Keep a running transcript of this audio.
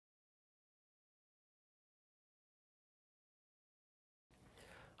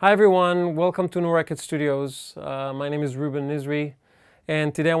Hi everyone, welcome to New Record Studios. My name is Ruben Nizri,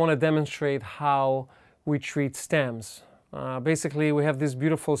 and today I want to demonstrate how we treat stems. Basically, we have this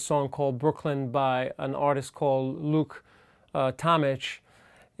beautiful song called Brooklyn by an artist called Luke Tomich,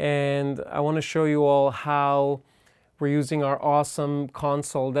 and I want to show you all how we're using our awesome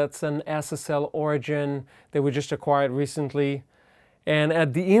console. That's an SSL Origin that we just acquired recently. And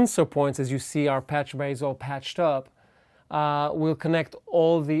at the insert points, as you see, our patch bay is all patched up. We'll connect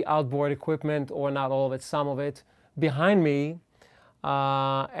all the outboard equipment, or not all of it, some of it, behind me.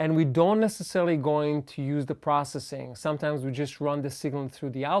 And we don't necessarily going to use the processing. Sometimes we just run the signal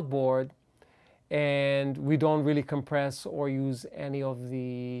through the outboard, and we don't really compress or use any of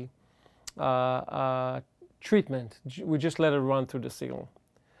the treatment. We just let it run through the signal.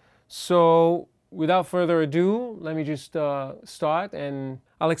 So without further ado, let me just start, and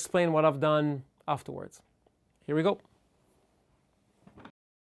I'll explain what I've done afterwards. Here we go.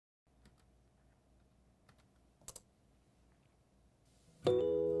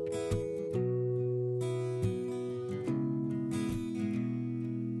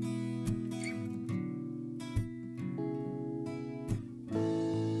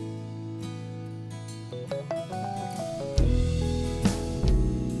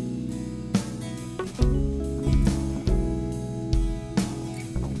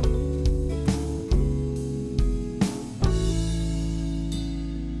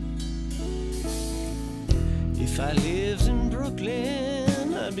 If I lived in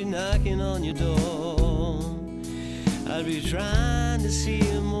Brooklyn, I'd be knocking on your door. I'd be trying to see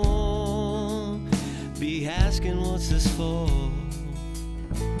you more, be asking what's this for.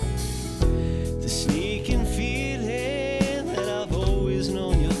 The sneaking feeling that I've always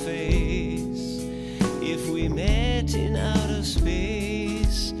known your face. If we met in outer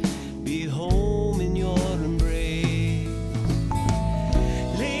space, be home in your embrace.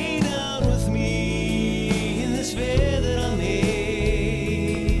 Lay down with me in this bed that I made.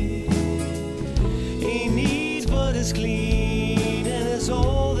 Ain't neat, but it's clean, and it's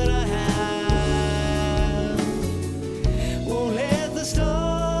all that I have. Won't let the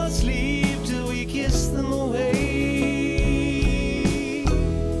stars sleep till we kiss them away.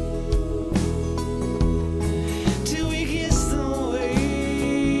 Till we kiss them away.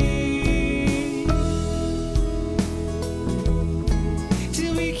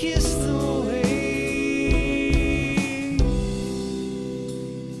 Till we kiss them away.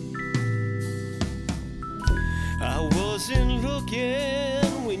 I wasn't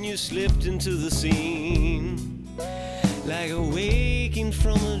looking when you slipped into the scene, like awaking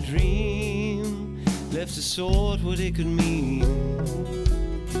from a dream, left to sort what it could mean.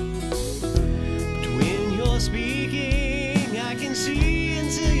 But when you're speaking, I can see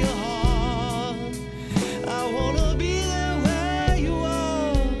into your heart. I wanna be there where you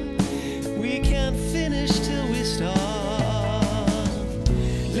are. We can't finish till we start.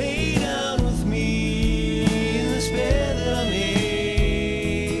 Lay down with me in this bed that I made.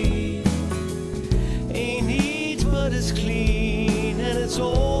 Ain't neat, but it's clean, and it's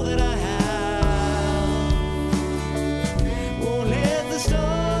all that I have. Won't let the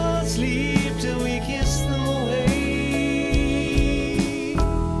stars sleep till we kiss them away.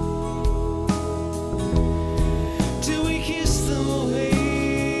 Till we kiss them away.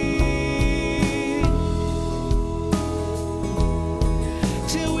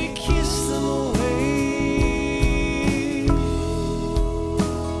 Till we kiss them away.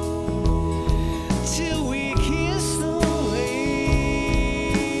 Till we kiss them away.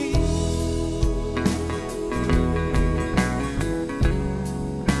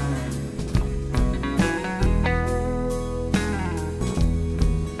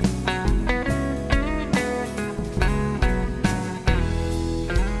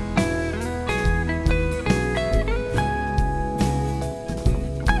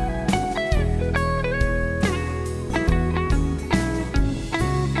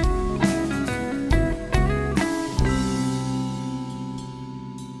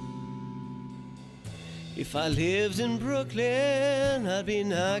 If I lived in Brooklyn, I'd be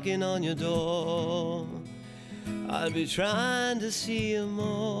knocking on your door. I'd be trying to see you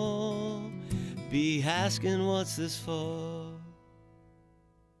more, be asking what's this for.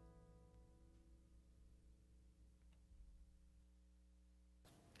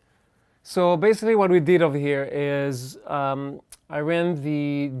 So basically what we did over here is I ran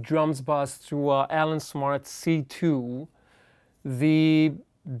the drums bus through Allen Smart C2. The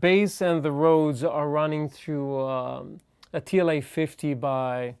bass and the Rhodes are running through a TLA50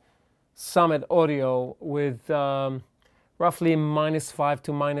 by Summit Audio with roughly -5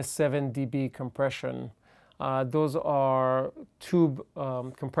 to -7 dB compression. Those are tube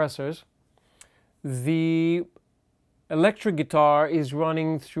compressors. The electric guitar is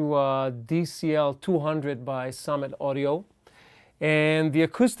running through a DCL 200 by Summit Audio. And the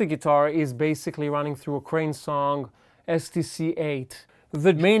acoustic guitar is basically running through a Crane Song STC-8.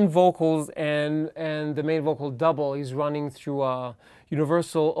 The main vocals and the main vocal double is running through a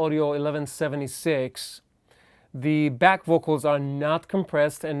Universal Audio 1176. The back vocals are not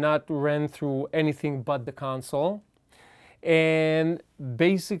compressed and not ran through anything but the console. And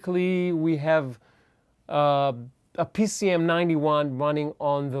basically we have a PCM 91 running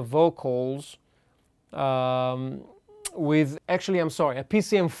on the vocals with, actually I'm sorry, a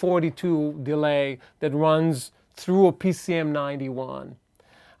PCM 42 delay that runs through a PCM 91.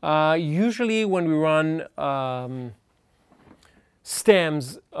 Usually when we run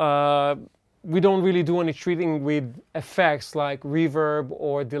stems, we don't really do any treating with effects like reverb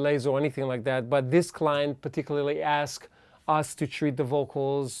or delays or anything like that, but this client particularly asked us to treat the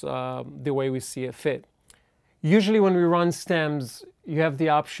vocals the way we see it fit. Usually when we run stems, you have the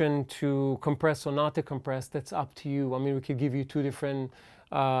option to compress or not to compress. That's up to you. I mean, we could give you two different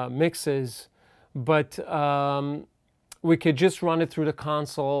mixes, but we could just run it through the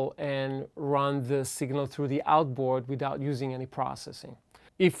console and run the signal through the outboard without using any processing.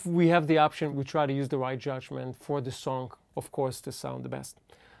 If we have the option, we try to use the right judgment for the song, of course, to sound the best.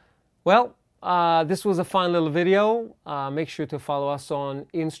 Well, this was a fun little video. Make sure to follow us on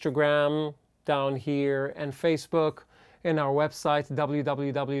Instagram down here and Facebook, and our website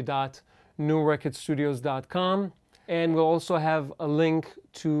www.newrecordstudios.com. And we'll also have a link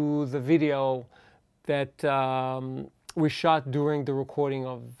to the video that we shot during the recording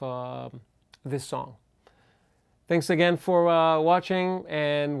of this song. Thanks again for watching,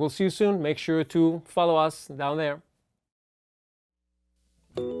 and we'll see you soon. Make sure to follow us down there.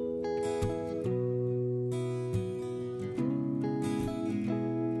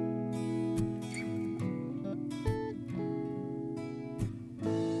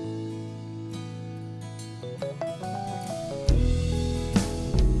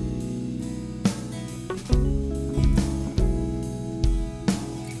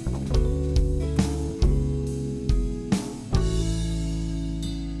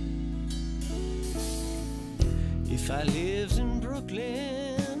 If I lived in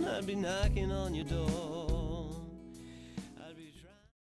Brooklyn, I'd be knocking on your door.